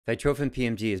Thytrophin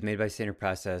PMG is made by standard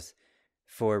process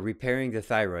for repairing the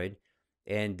thyroid,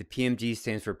 and the PMG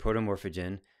stands for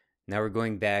protomorphogen. Now we're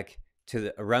going back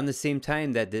to around the same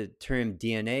time that the term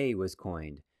DNA was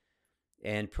coined.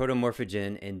 And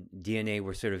protomorphogen and DNA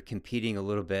were sort of competing a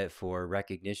little bit for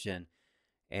recognition,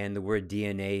 and the word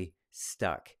DNA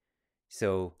stuck.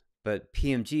 So, but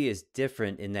PMG is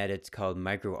different in that it's called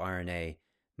microRNA.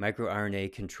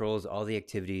 MicroRNA controls all the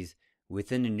activities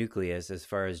within the nucleus as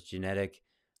far as genetic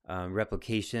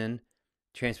replication,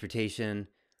 transportation,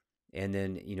 and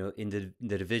then in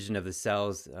the division of the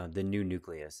cells, the new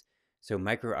nucleus. So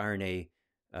microRNA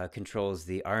controls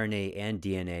the RNA and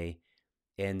DNA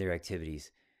and their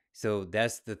activities. So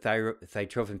that's the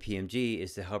Thytrophin PMG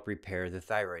is to help repair the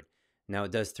thyroid. Now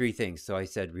it does three things. So I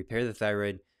said repair the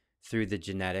thyroid through the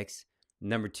genetics.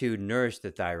 Number two, nourish the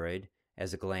thyroid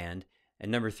as a gland.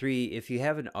 And number three, if you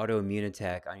have an autoimmune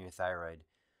attack on your thyroid,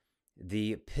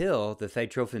 the pill, the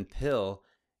Thytrophin pill,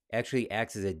 actually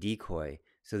acts as a decoy.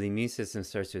 So the immune system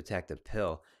starts to attack the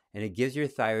pill, and it gives your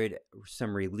thyroid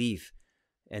some relief.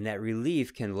 And that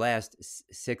relief can last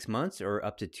 6 months or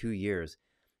up to 2 years.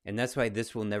 And that's why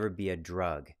this will never be a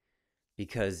drug,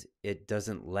 because it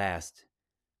doesn't last.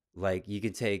 Like you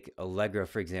could take Allegra,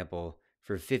 for example,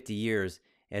 for 50 years,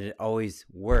 and it always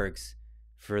works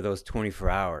for those 24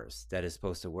 hours that it's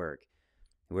supposed to work.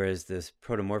 Whereas this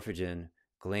protomorphogen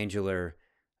glandular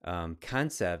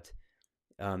concept,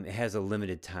 it has a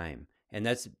limited time. And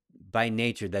that's by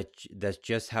nature, that's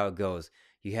just how it goes.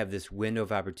 You have this window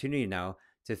of opportunity now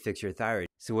to fix your thyroid.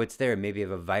 So what's there? Maybe you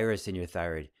have a virus in your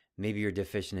thyroid. Maybe you're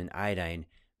deficient in iodine.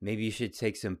 Maybe you should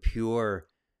take some pure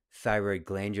thyroid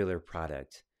glandular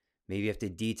product. Maybe you have to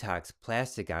detox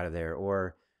plastic out of there,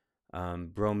 or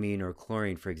bromine or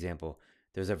chlorine, for example.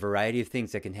 There's a variety of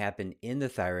things that can happen in the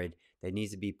thyroid that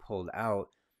needs to be pulled out,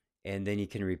 and then you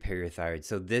can repair your thyroid.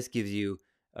 So this gives you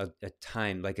a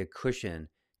time, like a cushion,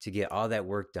 to get all that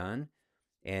work done,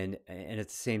 and at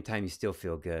the same time you still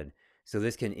feel good. So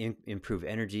this can improve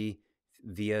energy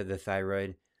via the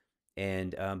thyroid,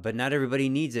 and but not everybody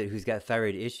needs it who's got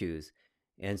thyroid issues.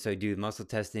 And so I do muscle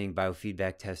testing,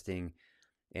 biofeedback testing,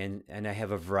 and I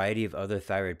have a variety of other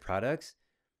thyroid products,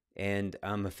 and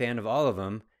I'm a fan of all of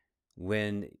them.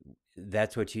 When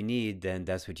that's what you need, then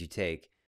that's what you take.